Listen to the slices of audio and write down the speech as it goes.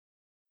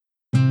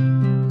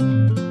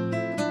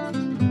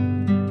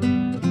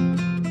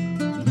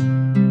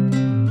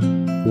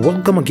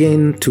Welcome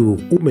again to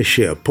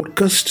Umeshare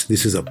Podcast.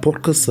 This is a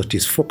podcast that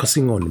is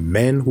focusing on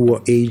men who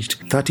are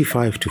aged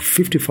 35 to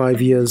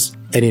 55 years.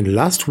 And in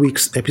last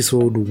week's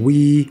episode,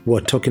 we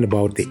were talking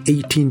about the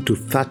 18 to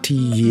 30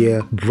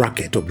 year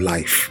bracket of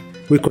life.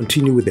 We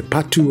continue with the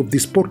part 2 of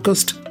this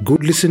podcast.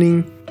 Good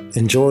listening.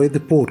 Enjoy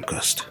the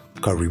podcast.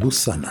 Karibu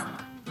sana.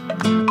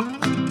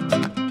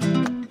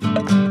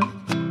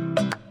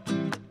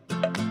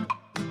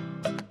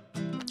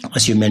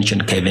 As you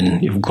mentioned,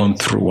 Kevin,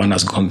 one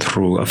has gone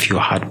through a few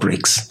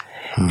heartbreaks,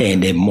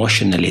 and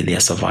emotionally they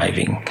are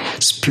surviving.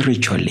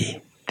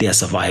 Spiritually, they are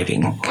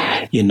surviving.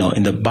 In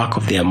the back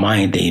of their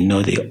mind, they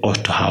know they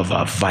ought to have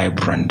a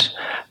vibrant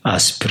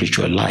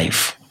spiritual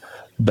life,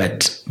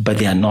 but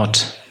they are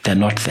not. They're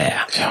not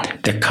there. Yeah.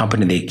 The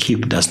company they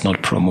keep does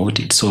not promote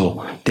it.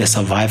 So they're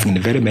surviving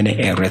in very many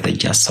areas. They're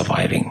just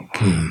surviving.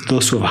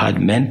 Those who have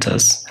had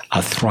mentors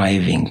are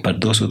thriving, but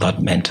those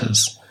without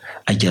mentors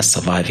are just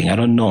surviving. I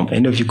don't know.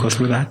 Any of you go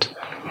through that?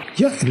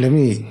 Yeah, let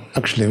me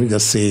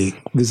just say,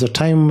 there's a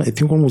time, I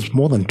think almost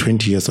more than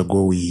 20 years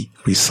ago, we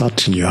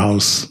sat in your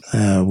house.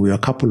 We were a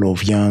couple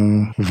of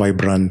young,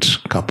 vibrant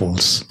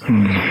couples.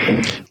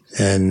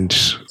 And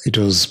it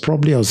was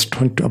probably, I was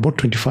about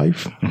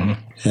 25,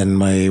 and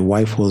my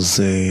wife was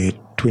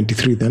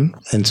 23 then.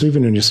 And so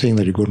even when you're saying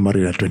that you got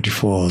married at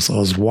 24, I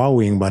was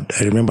wowing, but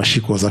I remember she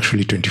was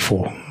actually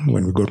 24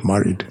 when we got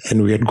married.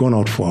 And we had gone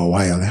out for a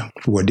while.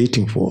 We were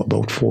dating for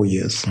about 4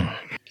 years.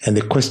 And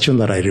the question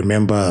that I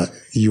remember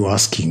you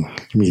asking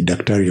me,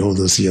 Daktari, all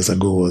those years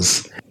ago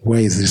was,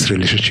 where is this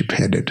relationship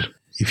headed?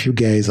 If you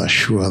guys are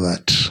sure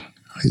that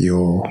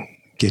you're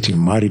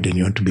getting married and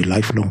you want to be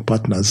lifelong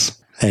partners,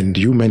 and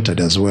you mentored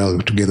as well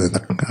together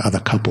with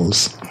other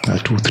couples,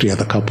 2-3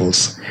 other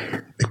couples.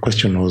 The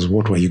question was,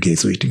 what were you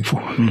guys waiting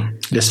for?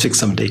 Let's fix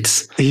some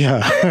dates.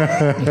 Yeah.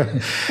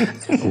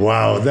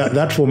 Wow.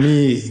 That for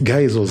me,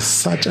 guys, was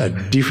such a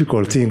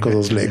difficult thing because I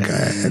was like,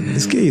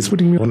 this guy is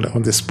putting me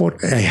on the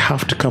spot. I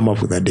have to come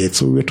up with a date.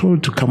 So we were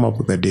told to come up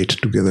with a date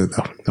together with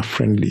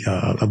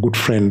a good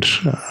friend,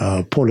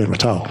 Paul and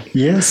Matao.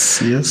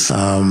 Yes.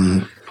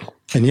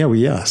 And here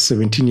we are,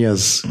 17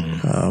 years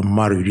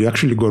married. We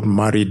actually got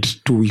married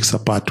 2 weeks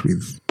apart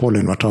with Paul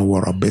and Matao, who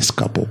are our best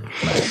couple.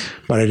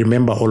 But I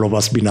remember all of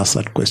us being asked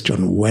that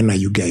question, when are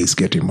you guys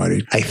getting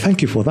married? I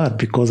thank you for that,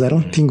 because I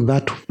don't think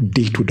that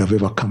date would have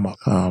ever come up,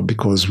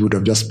 because we would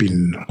have just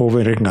been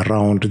hovering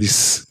around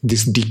this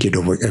decade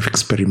of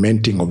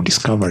experimenting, of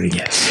discovering.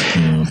 Yes.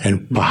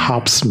 And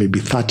perhaps maybe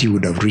 30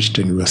 would have reached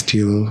and we were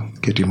still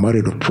getting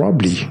married, or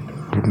probably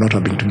would not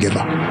have been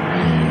together.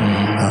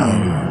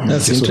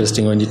 That's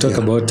interesting. When you talk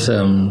about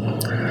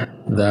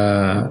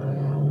the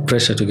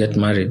pressure to get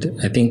married,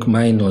 I think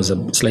mine was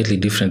slightly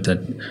different.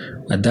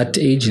 At that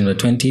age, in the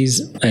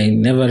 20s, I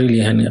never really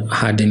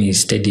had any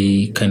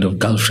steady kind of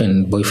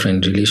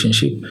girlfriend-boyfriend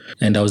relationship.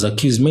 And I was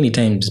accused many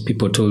times.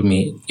 People told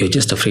me, you're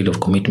just afraid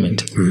of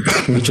commitment,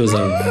 which was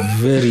a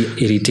very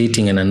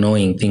irritating and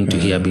annoying thing to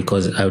hear,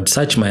 because I would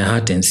search my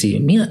heart and see,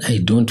 I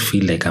don't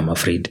feel like I'm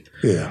afraid.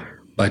 Yeah.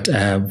 But I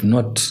have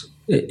not...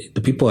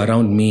 The people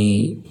around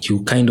me,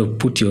 you kind of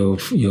put your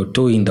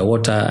toe in the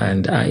water,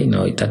 and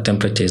that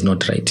temperature is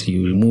not right.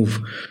 You move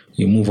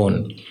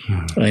on,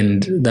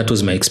 and that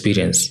was my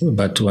experience.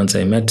 But once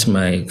I met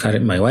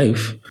my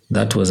wife,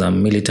 that was a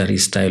military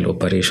style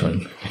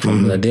operation.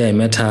 From the day I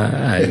met her,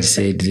 I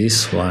said,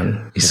 this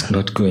one is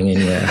not going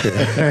anywhere.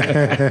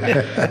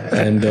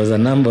 And there was a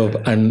number of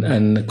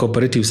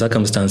uncooperative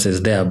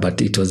circumstances there,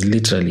 but it was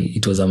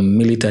a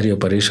military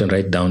operation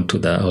right down to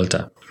the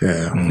altar.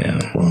 Yeah.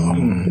 Wow.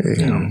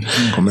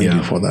 Commend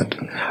you for that.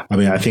 I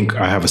mean, I think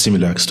I have a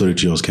similar story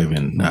to yours,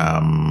 Kevin.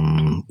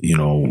 We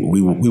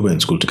were in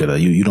school together.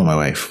 You know my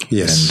wife.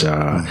 Yes.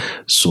 And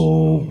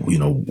so,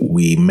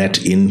 we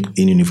met in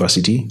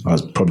university. I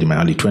was probably in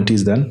my early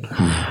 20s then.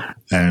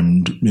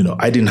 And,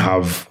 I didn't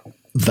have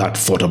that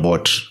thought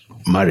about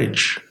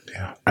marriage.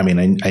 Yeah. I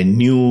mean, I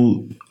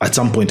knew at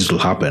some point it will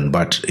happen,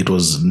 but it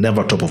was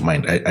never top of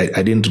mind.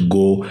 I didn't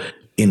go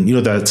in,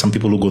 there are some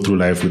people who go through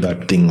life with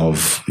that thing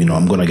of,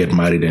 I'm going to get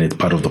married and it's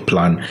part of the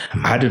plan.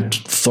 I hadn't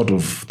thought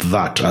of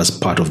that as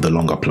part of the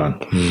longer plan.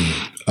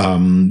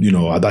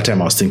 At that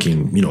time I was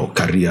thinking,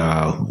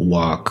 career,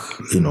 work,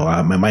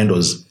 my mind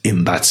was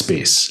in that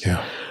space.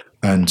 Yeah.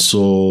 And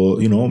so,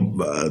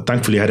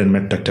 thankfully I hadn't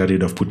met Dr.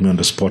 Reid have put me on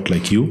the spot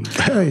like you.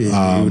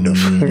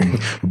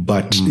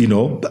 But,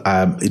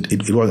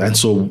 it was, and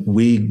so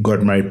we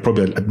got married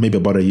probably maybe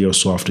about a year or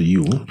so after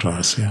you.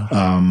 Plus, yeah.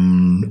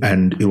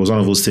 And it was one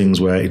of those things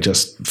where it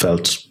just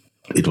felt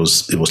it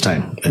was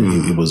time,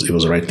 and it was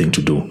the right thing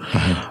to do.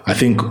 I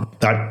think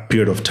that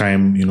period of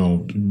time,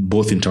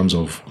 both in terms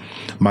of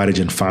marriage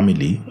and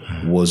family,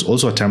 was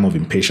also a time of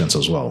impatience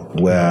as well,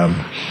 where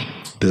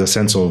there's a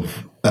sense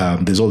of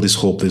there's all this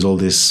hope, there's all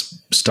this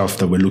stuff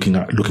that we're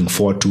looking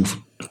forward to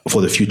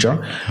for the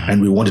future,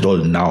 and we want it all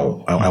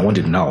now. I want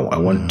it now. I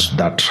want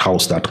that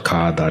house, that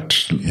car, that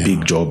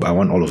big job. I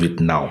want all of it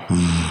now.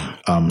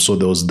 So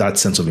there was that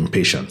sense of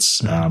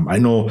impatience. I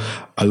know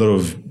a lot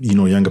of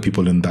younger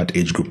people in that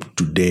age group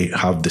today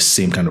have the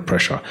same kind of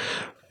pressure.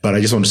 But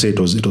I just want to say it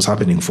was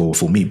happening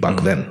for me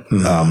back then.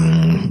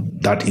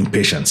 That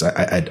impatience.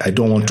 I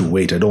don't want to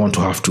wait. I don't want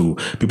to have to.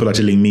 People are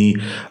telling me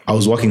I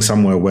was working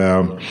somewhere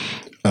where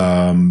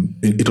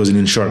it was in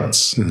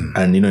insurance,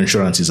 and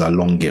insurance is a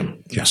long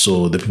game. Yeah.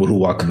 So the people who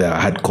work there, I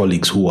had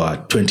colleagues who are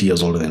 20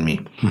 years older than me,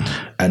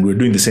 and we're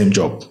doing the same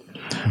job.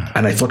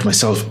 And I thought to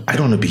myself, I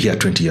don't want to be here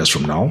 20 years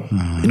from now.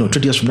 20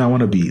 years from now, I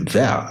want to be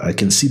there. I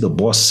can see the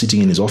boss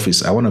sitting in his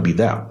office. I want to be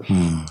there.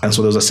 And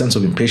so there was a sense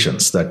of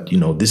impatience that,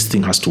 this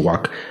thing has to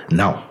work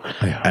now.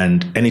 Yeah.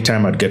 And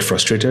anytime I'd get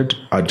frustrated,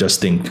 I'd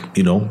just think,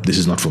 this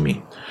is not for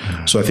me.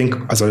 So I think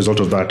as a result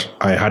of that,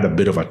 I had a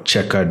bit of a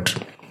checkered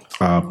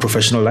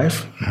professional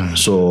life.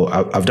 So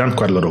I've done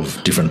quite a lot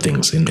of different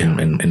things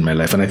in my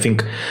life. And I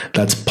think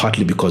that's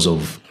partly because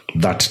of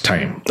that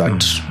time,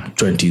 that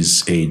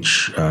 20s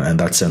age, and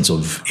that sense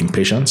of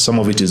impatience. Some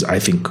of it is, I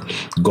think,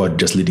 God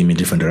just leading me in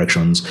different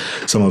directions.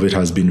 Some of it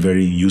has been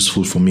very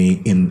useful for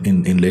me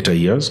in later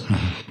years.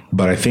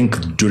 But I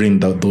think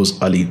during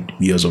those early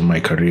years of my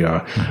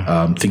career,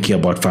 thinking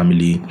about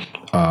family,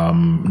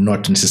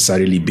 not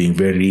necessarily being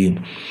very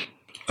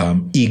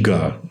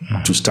eager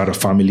to start a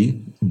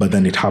family, but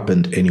then it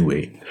happened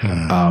anyway.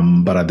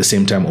 But at the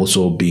same time,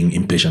 also being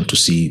impatient to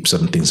see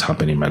certain things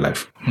happen in my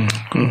life.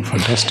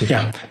 Fantastic.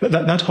 Yeah,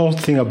 that whole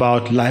thing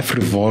about life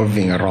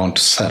revolving around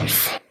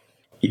self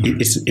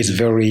is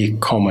very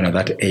common at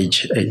that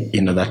age,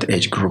 that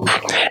age group.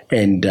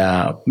 And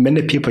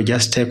many people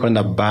just take on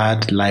a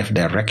bad life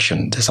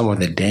direction. There's some of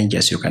the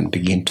dangers you can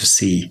begin to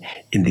see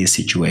in this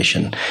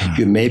situation.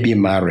 You may be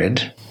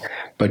married,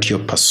 but you're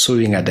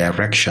pursuing a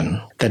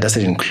direction that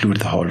doesn't include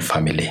the whole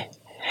family.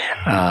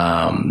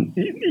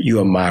 You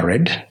are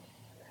married,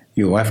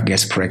 your wife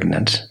gets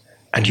pregnant,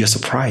 and you're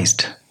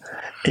surprised.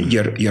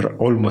 You're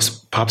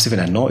almost perhaps even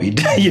annoyed,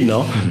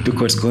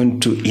 because it's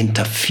going to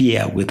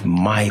interfere with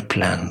my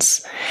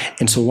plans.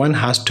 And so one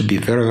has to be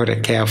very,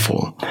 very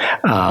careful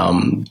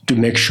to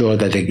make sure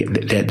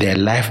that their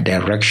life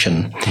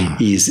direction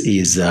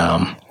is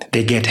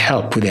they get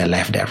help with their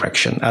life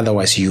direction.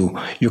 Otherwise, you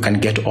can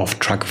get off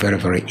track very,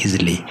 very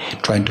easily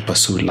trying to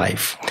pursue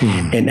life.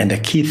 And the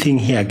key thing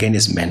here again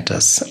is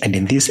mentors. And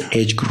in this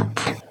age group,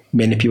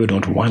 many people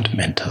don't want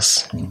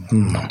mentors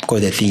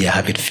because they think they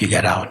have it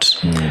figured out.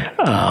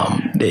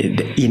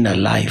 The inner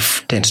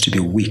life tends to be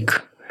weak.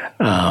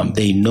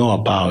 They know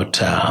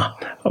about a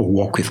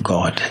walk with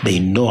God. They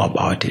know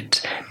about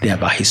it. They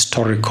have a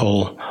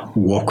historical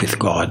walk with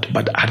God.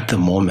 But at the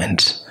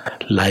moment,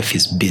 life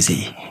is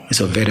busy. It's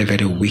a very,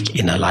 very weak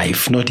inner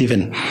life. Not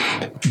even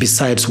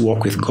besides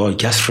walk with God,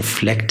 just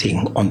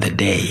reflecting on the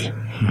day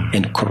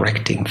and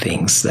correcting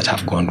things that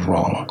have gone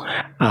wrong.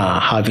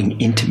 Having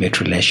intimate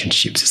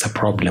relationships is a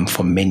problem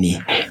for many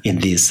in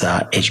this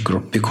age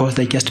group because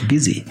they're just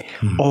busy,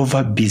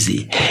 over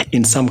busy.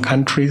 In some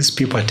countries,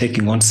 people are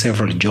taking on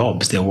several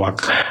jobs. They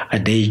work a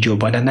day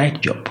job and a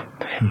night job,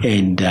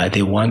 and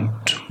they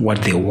want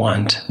what they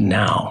want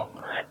now,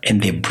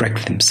 and they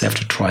break themselves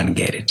to try and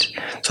get it.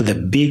 So the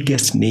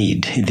biggest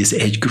need in this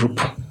age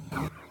group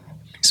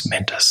is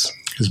mentors.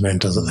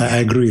 I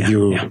agree with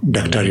you,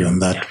 Dr. on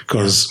that,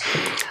 because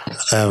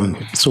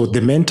so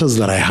the mentors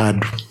that I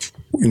had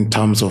in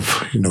terms of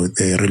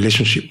the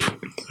relationship,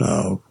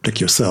 like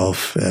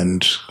yourself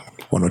and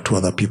one or two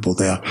other people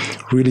there,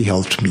 really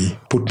helped me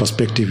put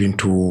perspective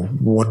into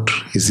what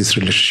is this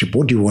relationship?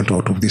 What do you want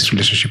out of this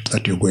relationship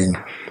that you're going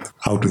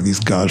out with this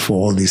girl for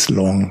all this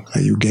long?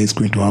 Are you guys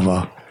going to have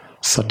a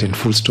certain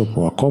full stop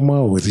or a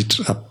comma, or is it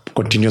a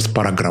continuous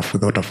paragraph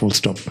without a full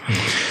stop?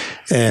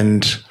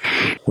 And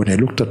when I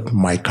looked at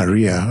my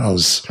career, I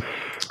was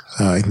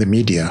in the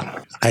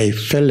media. I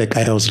felt like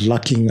I was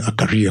lacking a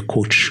career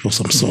coach of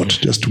some sort,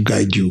 just to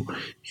guide you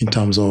in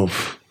terms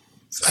of,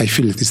 I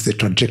feel it's the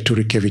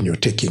trajectory, Kevin, you're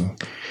taking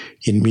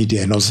in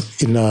media. And I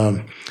was in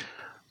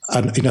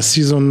a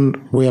season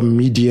where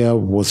media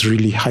was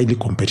really highly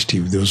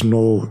competitive. There was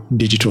no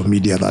digital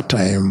media at that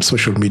time.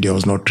 Social media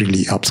was not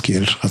really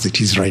upscaled as it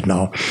is right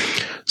now.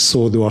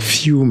 So there were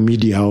few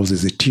media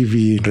houses, the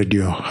TV,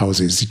 radio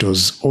houses. It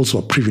was also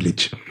a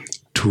privilege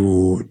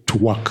to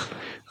work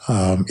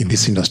in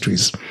these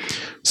industries.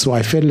 So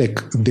I felt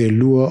like the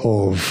allure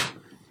of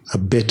a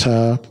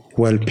better,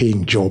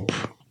 well-paying job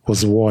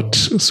was what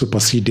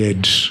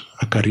superseded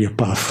a career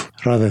path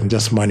rather than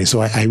just money.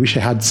 So I wish I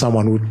had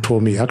someone who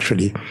told me,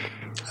 actually,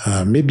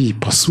 maybe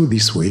pursue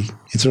this way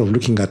instead of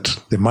looking at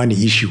the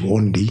money issue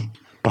only.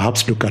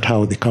 Perhaps look at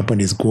how the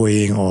company is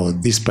going or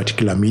this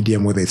particular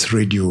medium, whether it's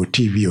radio,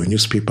 TV, or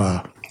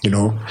newspaper.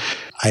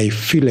 I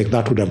feel like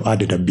that would have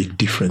added a big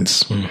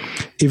difference.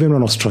 Even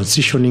when I was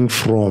transitioning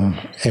from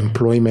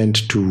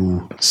employment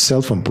to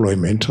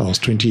self-employment, I was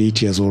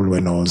 28 years old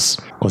when I was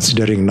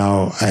considering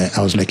now,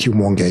 I was like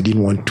Humonge, I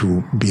didn't want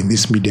to be in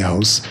this media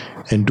house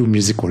and do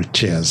musical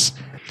chairs.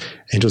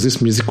 And it was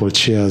this musical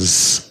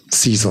chairs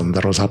season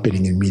that was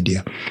happening in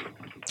media.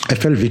 I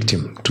fell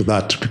victim to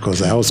that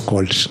because I was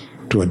called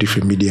to a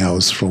different media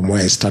house from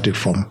where I started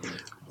from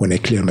when I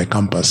cleared my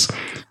campus.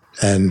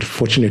 And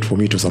fortunate for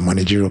me, it was a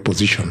managerial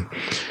position.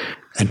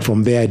 And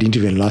from there, I didn't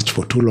even last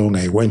for too long.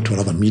 I went to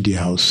another media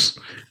house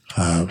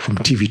from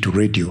TV to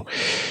radio.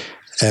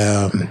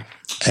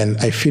 And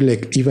I feel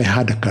like if I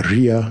had a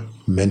career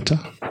mentor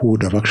who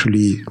would have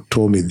actually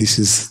told me this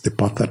is the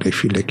path that I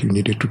feel like you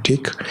needed to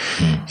take,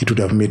 it would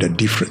have made a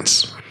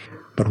difference.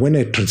 But when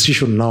I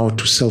transitioned now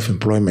to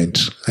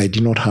self-employment, I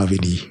did not have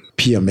any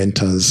peer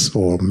mentors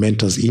or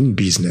mentors in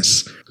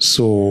business.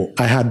 So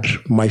I had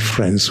my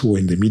friends who were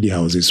in the media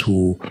houses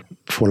who,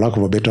 for lack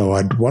of a better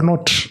word, were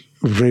not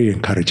very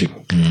encouraging.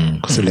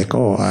 Because they're like,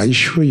 oh, are you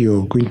sure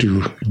you're going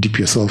to dip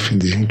yourself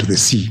into the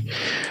sea?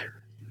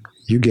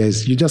 You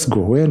guys, you just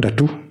go.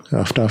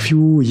 After a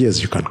few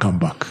years, you can come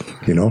back,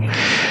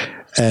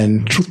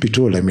 And truth be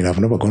told, I mean, I've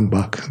never gone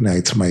back. Now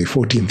it's my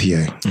 14th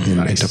year in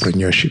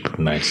entrepreneurship.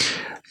 Nice.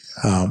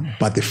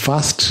 But the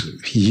first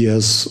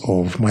years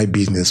of my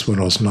business, when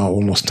I was now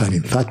almost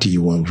turning 30,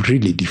 were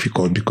really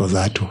difficult because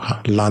I had to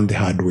learn the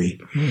hard way.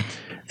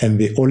 And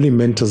the only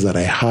mentors that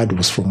I had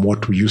was from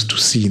what we used to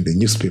see in the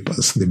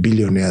newspapers, the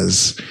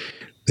billionaires,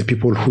 the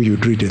people who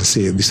you'd read and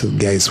say, these are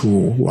guys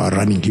who are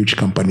running huge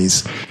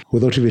companies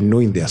without even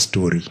knowing their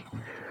story.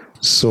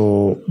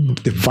 So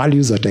the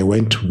values that I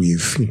went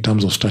with in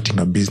terms of starting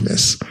a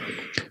business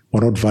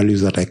were not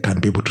values that I can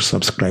be able to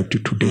subscribe to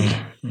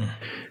today.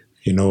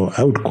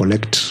 I would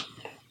collect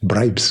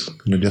bribes,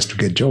 just to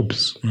get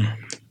jobs,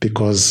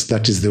 because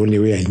that is the only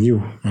way I knew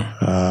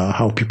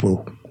how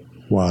people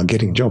were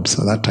getting jobs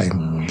at that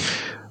time.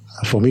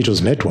 For me, it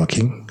was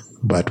networking.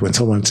 But when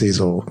someone says,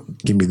 oh,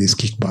 give me this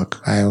kickback,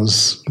 I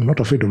was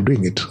not afraid of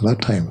doing it at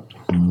that time.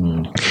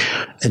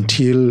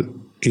 Until,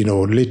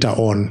 later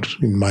on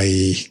in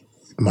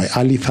my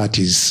early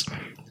 30s,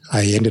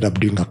 I ended up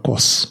doing a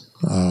course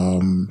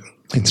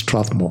in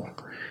Strathmore.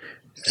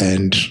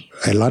 And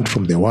I learned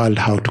from the world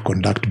how to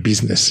conduct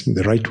business in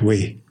the right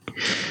way.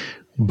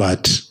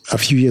 But a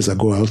few years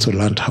ago, I also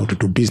learned how to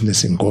do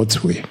business in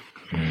God's way.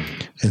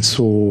 And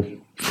so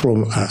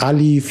from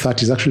early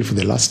 30s, actually for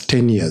the last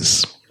 10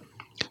 years,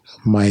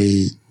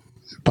 my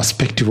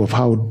perspective of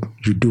how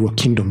you do a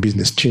kingdom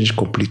business changed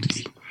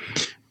completely.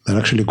 That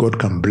actually God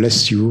can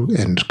bless you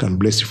and can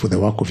bless you for the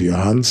work of your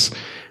hands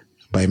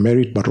by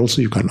merit, but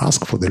also you can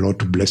ask for the Lord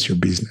to bless your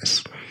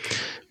business.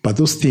 But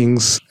those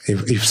things,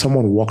 if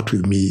someone walked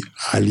with me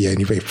earlier,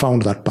 and if I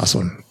found that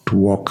person to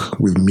walk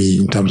with me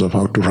in terms of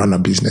how to run a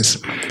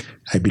business,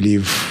 I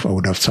believe I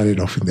would have started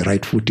off in the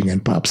right footing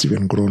and perhaps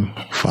even grown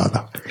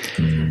further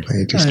than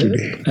it is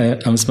today.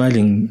 I'm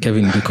smiling,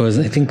 Kevin, because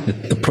I think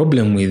the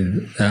problem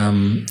with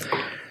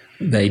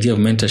the idea of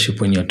mentorship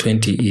when you're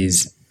 20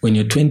 is when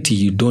you're 20,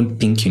 you don't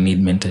think you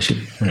need mentorship.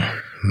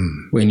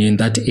 When you're in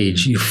that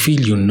age, you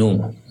feel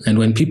And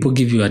when people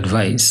give you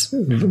advice,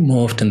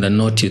 more often than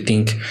not, you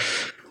think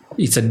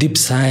it's a deep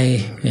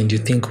sigh and you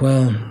think,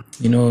 well,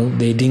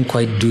 they didn't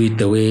quite do it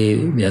the way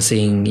they are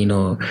saying,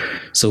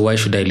 so why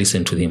should I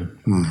listen to them?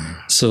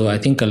 So I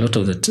think a lot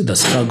of the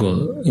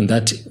struggle in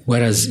that,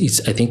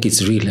 whereas I think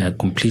it's real, I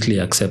completely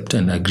accept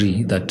and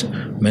agree that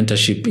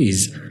mentorship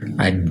is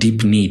a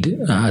deep need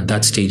at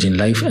that stage in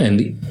life.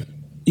 And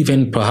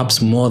even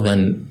perhaps more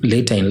than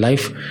later in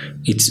life,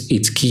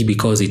 it's key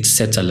because it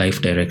sets a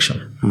life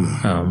direction.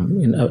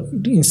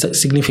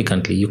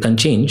 Significantly, you can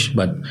change,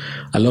 but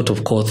a lot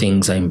of core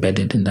things are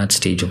embedded in that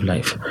stage of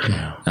life.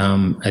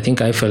 I think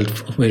I felt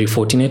very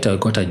fortunate. I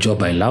got a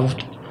job I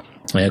loved.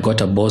 I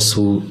got a boss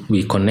who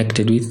we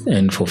connected with,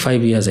 and for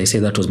 5 years, I say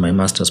that was my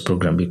master's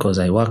program because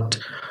I worked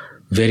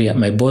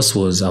my boss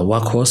was a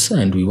workhorse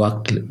and we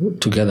worked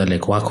together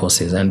like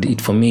workhorses.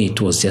 And for me, it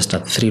was just a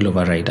thrill of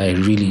a ride. I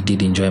really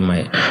did enjoy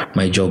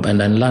my job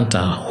and I learned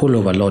a whole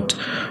of a lot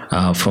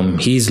from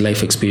his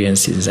life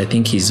experiences. I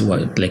think he's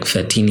like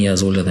 13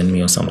 years older than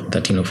me or something,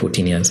 13 or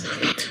 14 years.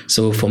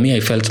 So for me, I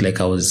felt like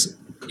I was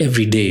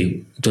every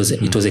day,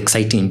 it was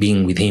exciting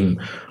being with him,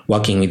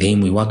 working with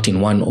him. We worked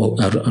in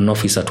an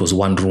office that was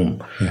one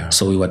room.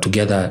 So we were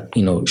together,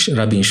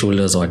 rubbing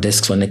shoulders. Our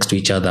desks were next to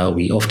each other.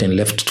 We often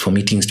left for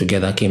meetings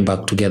together, came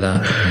back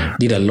together,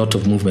 did a lot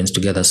of movements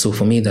together. So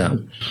for me,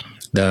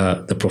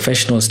 the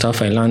professional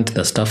stuff I learned,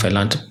 the stuff I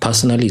learned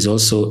personally is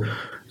also,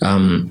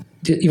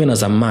 even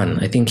as a man,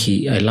 I think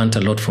I learned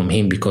a lot from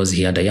him because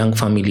he had a young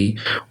family.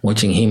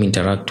 Watching him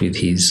interact with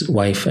his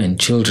wife and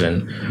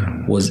children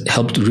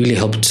really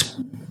helped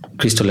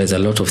crystallize a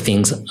lot of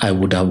things I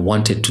would have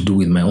wanted to do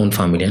with my own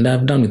family, and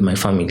I've done with my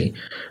family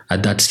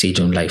at that stage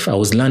of life. I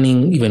was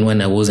learning even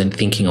when I wasn't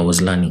thinking I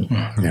was learning,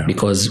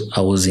 because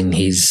I was in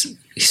his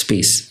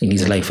space, in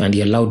his life, and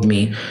he allowed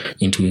me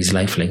into his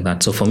life like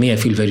that. So for me, I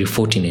feel very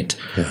fortunate,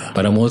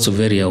 but I'm also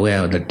very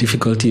aware of the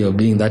difficulty of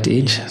being that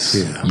age.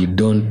 You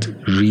don't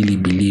really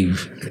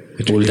believe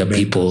older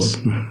people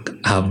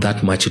have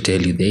that much to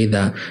tell you.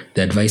 The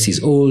advice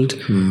is old.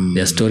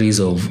 There are stories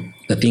of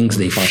the things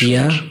they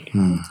fear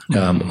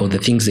or the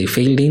things they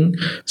failed in.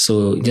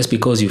 So just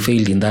because you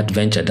failed in that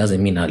venture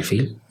doesn't mean I'll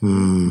fail.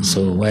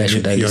 So why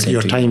should I listen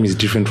your to time you? is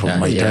different from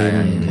my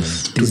time.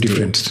 Two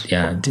different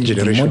generations.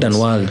 The modern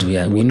world,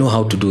 we know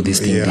how to do this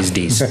thing these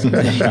days.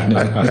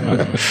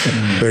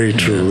 Very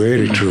true.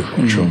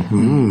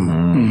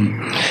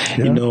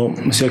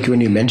 Mr. Oki, when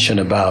you mentioned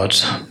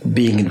about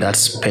being in that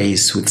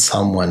space with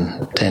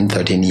someone 10,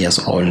 13 years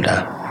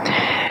older,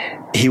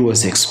 he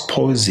was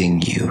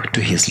exposing you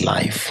to his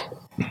life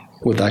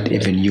without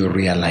even you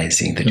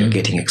realizing that you're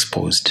getting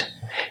exposed.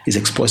 He's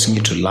exposing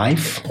you to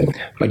life,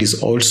 but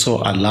he's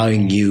also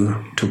allowing you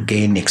to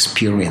gain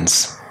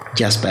experience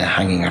just by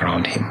hanging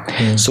around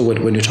him. So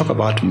when you talk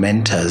about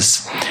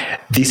mentors,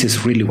 this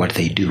is really what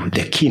they do.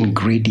 The key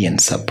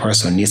ingredients a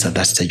person needs at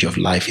that stage of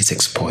life is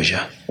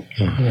exposure.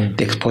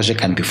 The exposure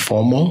can be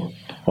formal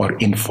or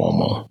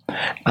informal.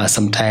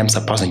 Sometimes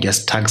a person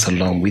just tags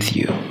along with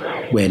you.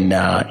 When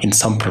in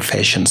some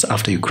professions,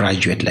 after you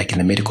graduate, like in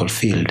the medical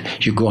field,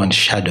 you go and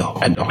shadow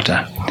a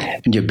doctor,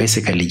 and you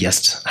basically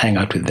just hang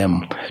out with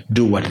them,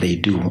 do what they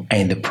do,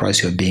 and in the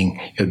process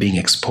you're being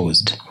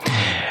exposed.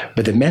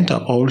 But the mentor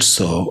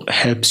also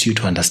helps you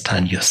to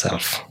understand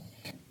yourself.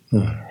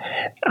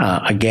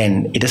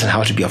 Again, it doesn't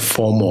have to be a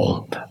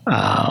formal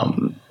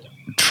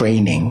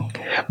training,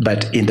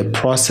 but in the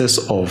process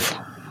of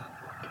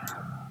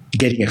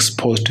getting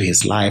exposed to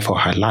his life or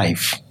her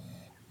life,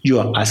 you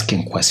are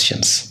asking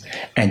questions.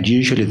 And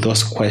usually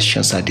those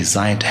questions are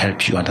designed to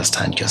help you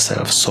understand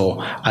yourself.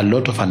 So a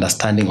lot of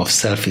understanding of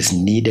self is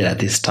needed at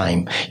this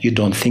time. You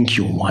don't think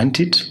you want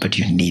it, but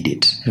you need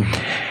it.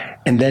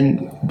 And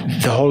then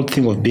the whole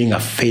thing of being a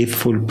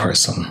faithful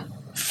person,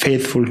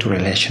 faithful to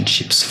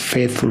relationships,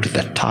 faithful to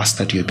the task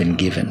that you've been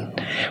given.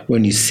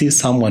 When you see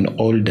someone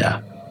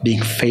older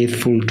being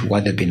faithful to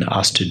what they've been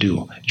asked to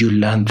do, you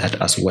learn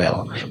that as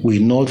well. We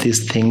know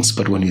these things,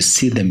 but when you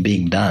see them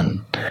being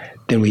done,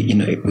 then we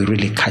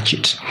really catch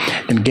it.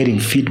 And getting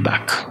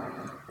feedback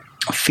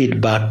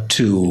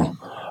to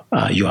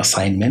your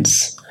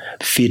assignments,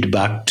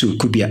 feedback to,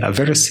 could be a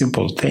very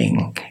simple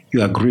thing.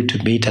 You agree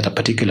to meet at a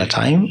particular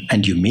time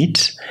and you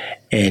meet,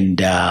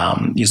 and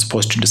you're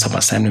supposed to do some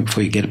assignment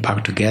before you get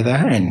back together,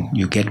 and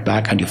you get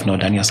back and you've not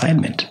done your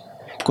assignment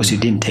because you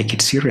didn't take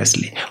it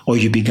seriously, or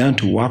you began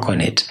to work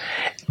on it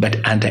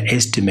but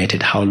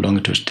underestimated how long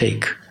it would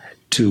take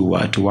to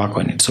work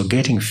on it. So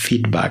getting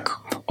feedback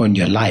on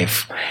your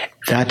life,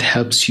 that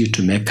helps you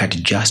to make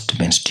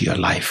adjustments to your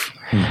life.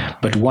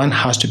 But one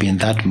has to be in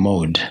that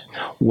mode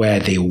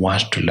where they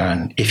want to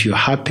learn. If you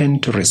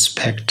happen to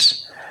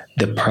respect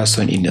the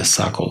person in your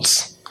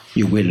circles,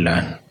 you will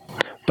learn.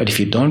 But if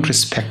you don't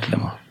respect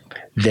them,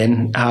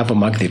 then however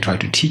much they try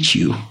to teach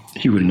you,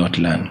 you will not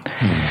learn.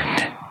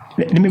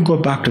 Let me go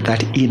back to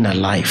that inner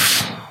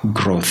life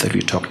growth that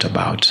we talked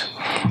about.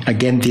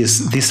 Again,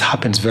 this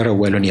happens very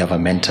well when you have a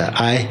mentor.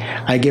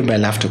 I gave my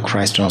life to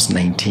Christ when I was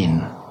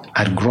 19.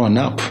 I'd grown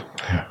up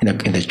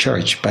in the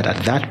church, but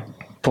at that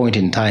point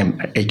in time,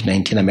 at age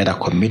 19, I made a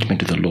commitment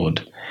to the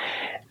Lord.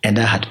 And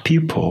I had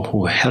people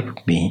who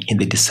helped me in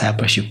the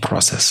discipleship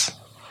process.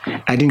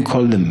 I didn't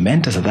call them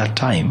mentors at that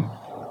time,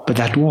 but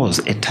that was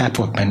a type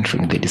of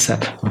mentoring,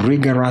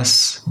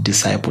 rigorous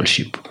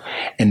discipleship.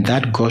 And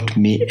that got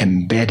me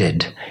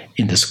embedded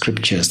in the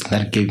scriptures.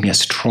 That gave me a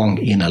strong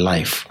inner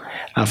life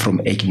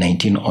from age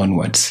 19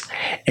 onwards.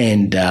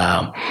 And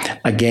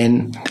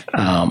again,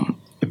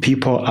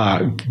 people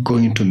are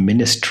going to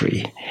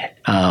ministry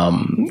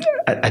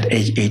at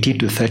age 18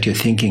 to 30, you're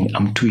thinking,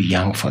 I'm too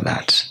young for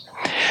that.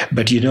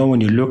 But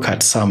when you look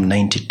at Psalm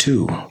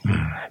 92,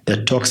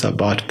 that talks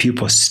about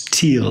people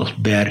still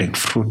bearing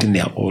fruit in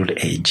their old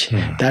age,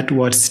 that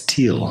word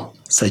still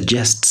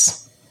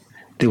suggests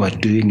they were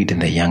doing it in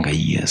the younger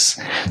years.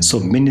 So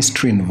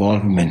ministry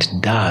involvement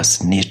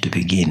does need to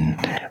begin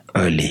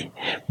early.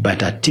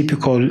 But a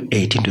typical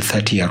 18 to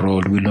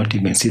 30-year-old will not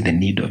even see the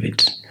need of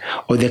it.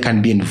 Or they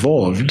can be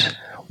involved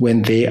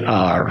when they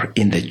are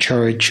in the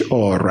church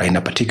or in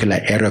a particular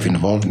area of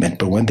involvement,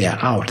 but when they are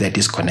out, they're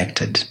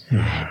disconnected.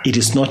 It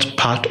is not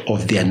part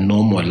of their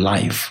normal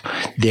life.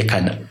 They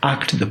can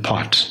act the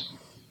part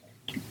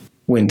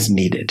when it's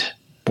needed.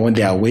 But when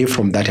they are away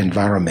from that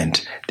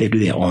environment, they do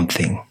their own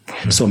thing.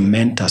 So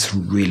mentors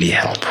really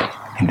help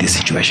in this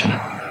situation.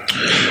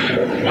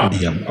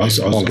 Yeah, I was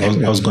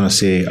going to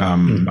say,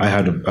 I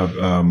had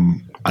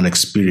an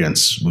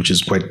experience which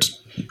is quite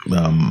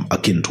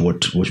akin to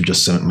what you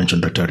just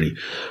mentioned, Daktari.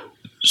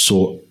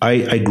 So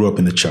I grew up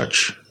in the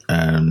church,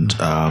 and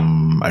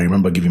I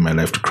remember giving my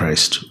life to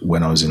Christ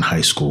when I was in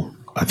high school.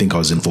 I think I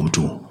was in Form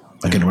 2.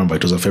 I can remember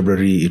it was a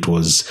February. It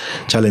was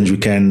challenge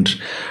weekend.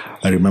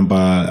 I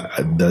remember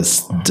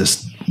just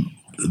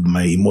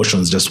my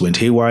emotions just went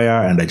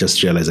haywire, and I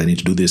just realized I need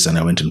to do this, and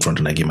I went in front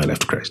and I gave my life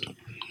to Christ.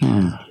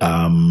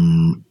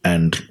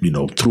 And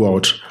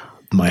throughout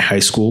my high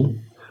school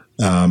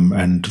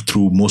and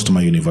through most of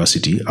my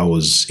university, I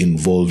was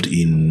involved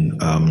in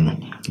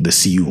the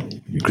CU,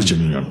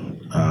 Christian Union.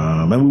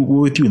 And we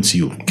were with you in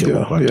CU,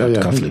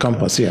 Catholic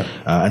campus,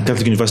 and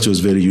Catholic University was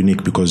very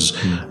unique because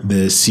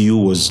the CU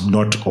was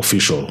not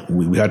official.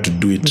 We had to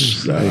do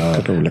it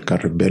like a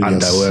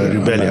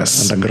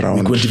rebellious underground.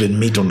 We couldn't even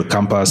meet on the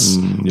campus.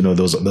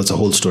 That's a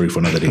whole story for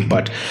another day.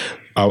 But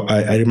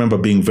I remember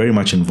being very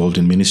much involved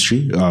in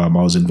ministry. I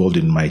was involved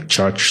in my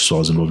church, so I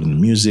was involved in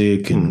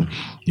music and,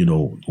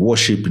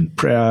 worship and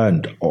prayer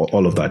and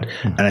all of that.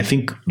 And I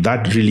think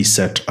that really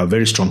set a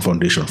very strong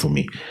foundation for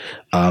me.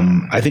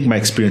 I think my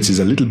experience is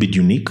a little bit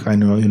unique. I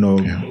know,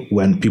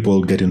 when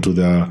people get into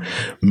their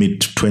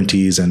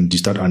mid-20s and you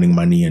start earning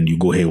money and you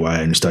go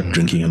haywire and you start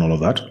drinking and all of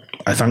that.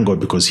 I thank God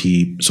because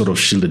he sort of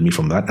shielded me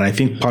from that. And I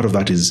think part of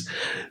that is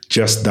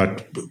just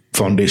that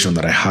foundation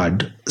that I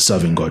had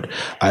serving God.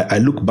 I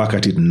look back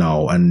at it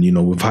now and,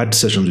 we've had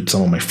sessions with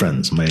some of my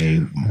friends,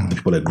 the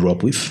people I grew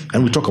up with,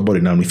 and we talk about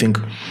it now and we think,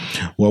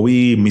 were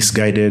we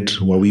misguided?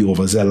 Were we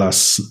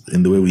overzealous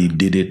in the way we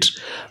did it?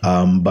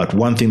 But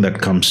one thing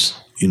that comes,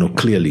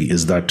 clearly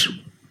is that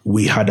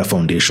we had a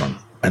foundation.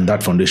 And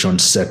that foundation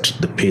set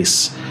the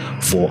pace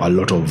for a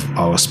lot of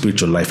our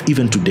spiritual life,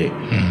 even today.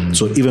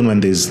 So even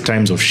when there's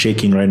times of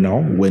shaking right now,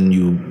 when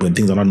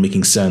things are not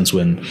making sense,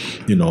 when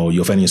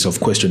you're finding yourself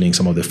questioning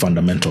some of the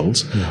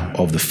fundamentals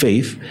of the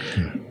faith,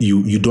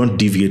 you don't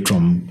deviate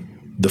from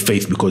the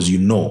faith because you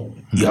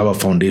have a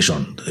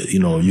foundation.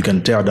 You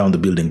can tear down the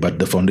building, but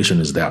the foundation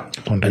is there.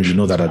 And you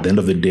know that at the end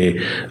of the day,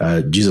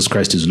 Jesus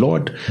Christ is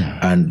Lord,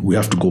 and we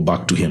have to go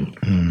back to him.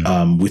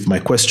 With my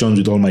questions,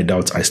 with all my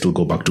doubts, I still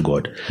go back to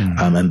God.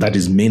 And that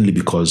is mainly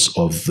because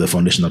of the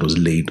foundation that was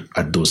laid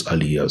at those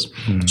early years.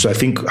 So I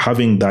think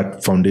having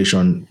that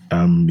foundation,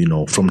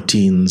 from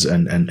teens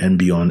and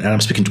beyond, and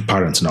I'm speaking to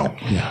parents now,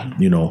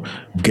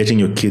 getting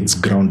your kids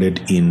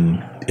grounded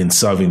in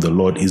serving the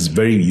Lord is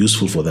very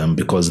useful for them,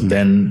 because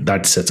then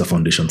that sets a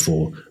foundation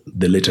for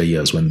the later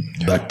years when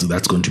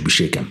that's going to be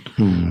shaken.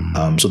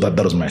 So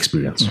that was my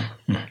experience.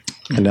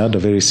 And I had a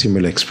very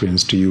similar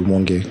experience to you,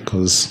 Monge,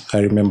 because I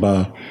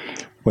remember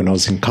when I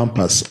was in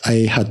campus,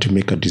 I had to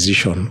make a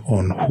decision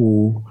on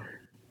who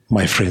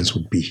my friends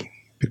would be,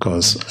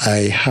 because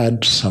I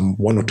had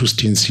one or two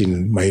stints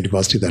in my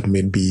university that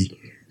made me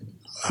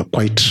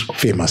quite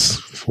famous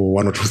for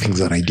one or two things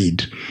that I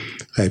did.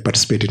 I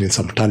participated in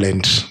some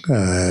talent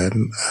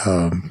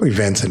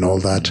events and all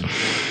that.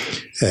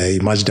 I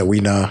emerged a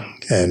winner.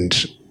 And,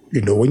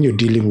 when you're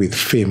dealing with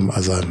fame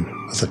as a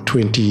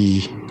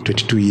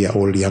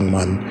 22-year-old young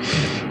man,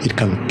 it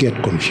can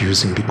get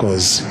confusing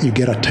because you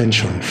get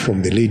attention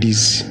from the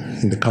ladies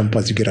in the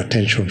campus, you get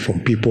attention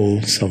from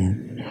people, some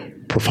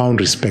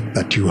profound respect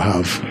that you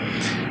have.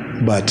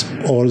 But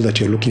all that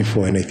you're looking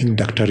for, and I think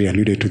Dr.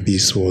 alluded to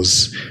this,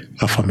 was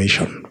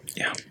affirmation.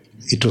 Yeah.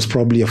 It was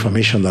probably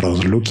affirmation that I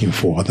was looking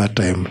for at that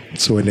time.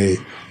 So when I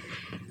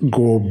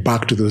go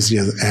back to those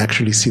years, I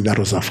actually see that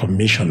was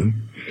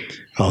affirmation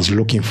I was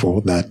looking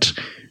for, that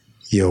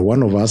you're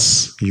one of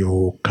us,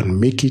 you can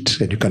make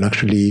it, and you can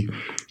actually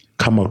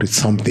come out with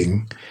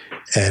something,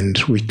 and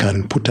we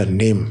can put a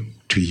name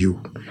to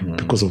you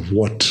because of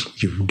what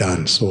you've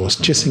done. So I was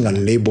chasing a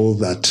label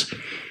that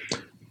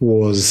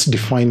was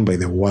defined by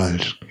the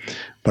world.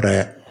 But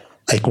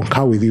I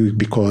concur with you,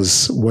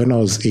 because when I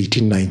was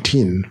 18,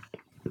 19,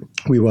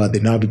 we were the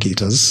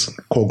Navigators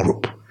core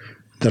group.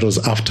 That was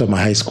after my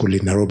high school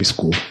in Nairobi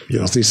School. It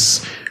was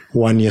this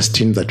 1 year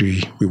stint that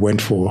we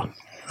went for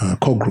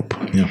core group.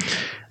 Yeah.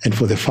 And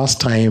for the first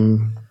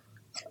time,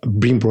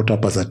 being brought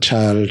up as a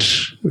child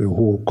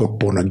who got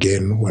born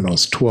again when I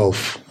was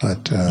 12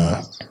 at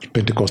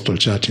Pentecostal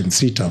Church in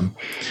Seatam,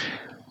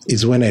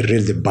 is when I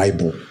read the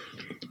Bible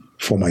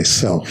for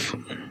myself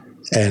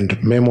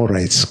and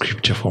memorized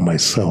scripture for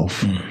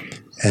myself,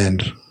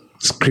 and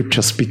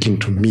scripture speaking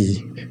to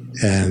me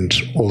and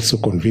also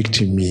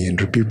convicting me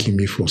and rebuking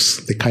me for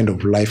the kind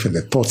of life and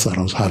the thoughts that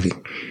I was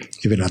having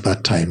even at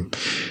that time,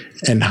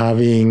 and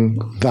having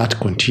that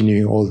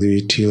continuing all the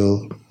way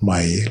till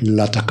my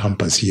latter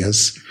campus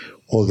years,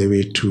 all the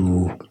way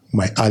to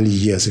my early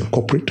years in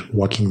corporate,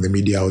 working in the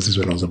media houses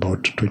when I was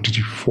about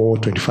 24,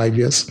 25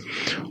 years,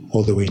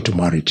 all the way into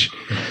marriage.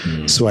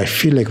 So I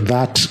feel like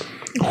there's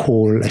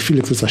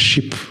a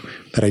ship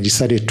that I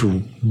decided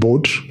to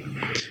board,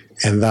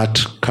 and that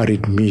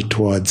carried me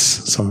towards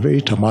some very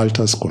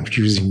tumultuous,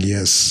 confusing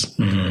years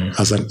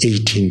as an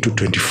 18 to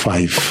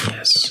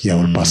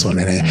 25-year-old person.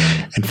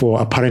 And for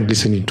a parent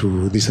listening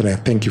to this, and I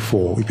thank you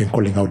for even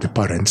calling out the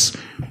parents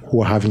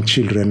who are having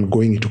children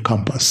going into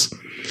campus,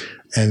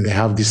 and they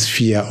have this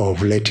fear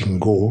of letting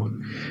go.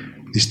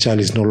 This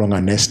child is no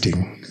longer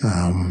nesting.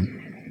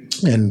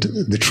 And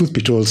the truth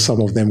be told,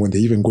 some of them, when they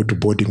even go to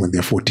boarding when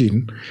they're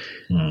 14,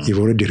 you've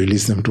already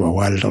released them to a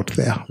world out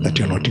there that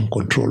you're not in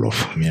control of.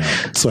 Yeah.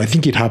 So I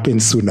think it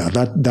happens sooner.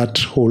 That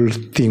whole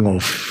thing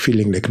of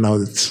feeling like now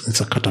it's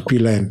a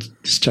caterpillar and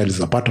this child is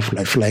a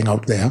butterfly flying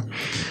out there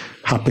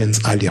happens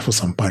earlier for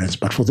some parents.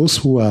 But for those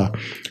who are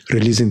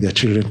releasing their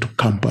children to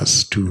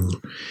campus, to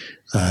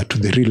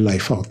the real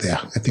life out there,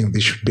 I think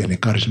this should be an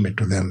encouragement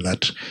to them,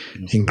 that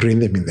ingrain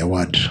them in the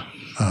word.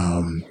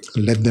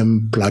 Let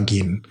them plug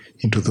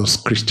into those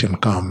Christian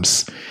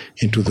camps,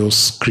 into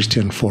those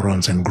Christian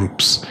forums and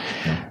groups.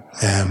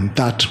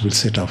 That will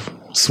set a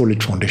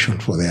solid foundation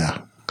for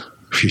their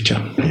future.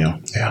 Yeah.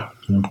 Yeah.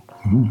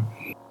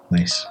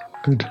 Nice.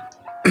 Good.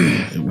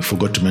 we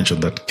forgot to mention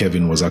that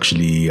Kevin was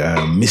actually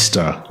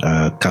Mr.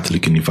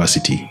 Catholic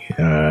University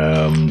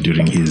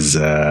during his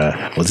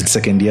was it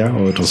second year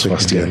or it was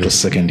first year? It was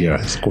second year.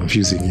 It's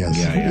confusing, yes.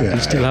 You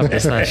still have the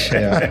sash.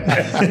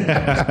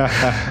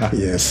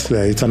 Yes,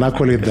 it's an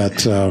accolade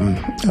that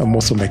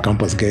most of my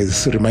campus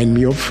guys remind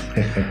me of,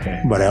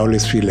 but I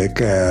always feel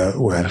like,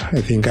 well,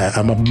 I think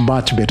I'm a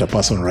much better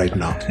person right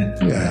now.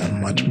 Yeah,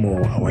 much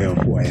more aware of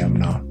who I am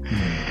now.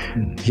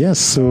 Yes,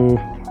 so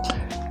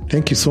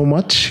thank you so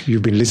much.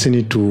 You've been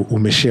listening to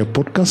Umeshare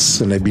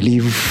Podcast, and I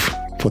believe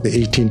for the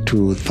 18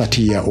 to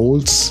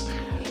 30-year-olds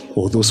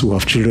or those who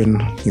have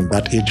children in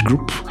that age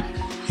group,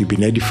 you've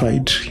been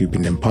edified, you've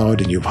been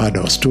empowered, and you've heard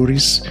our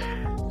stories.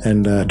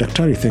 And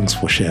Daktari, thanks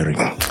for sharing.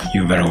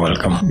 You're very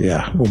welcome.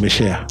 Yeah,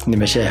 umeshare.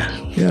 Nimeshare.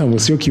 Yeah,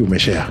 Musyoki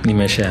umeshare.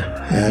 Nimeshare.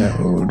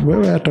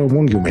 Wewe hata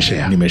Omongi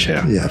umeshare.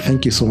 Nimeshare. Yeah,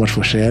 thank you so much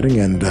for sharing.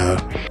 And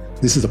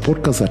this is a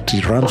podcast that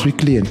runs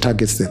weekly and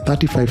targets the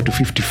 35 to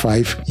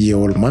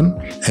 55-year-old man.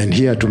 And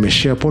here at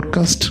Umeshare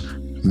Podcast,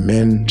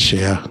 men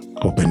share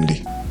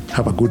openly.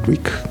 Have a good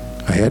week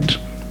ahead.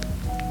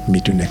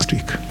 Meet you next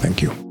week.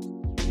 Thank you.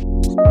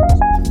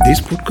 This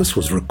podcast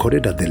was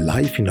recorded at the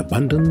Life in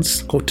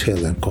Abundance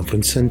Hotel and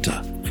Conference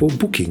Center. For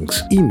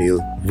bookings, email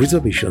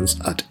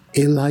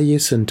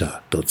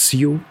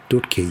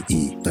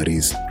reservations@liscenter.co.ke. That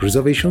is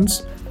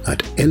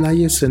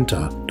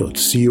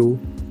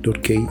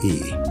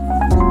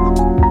reservations@liscenter.co.ke.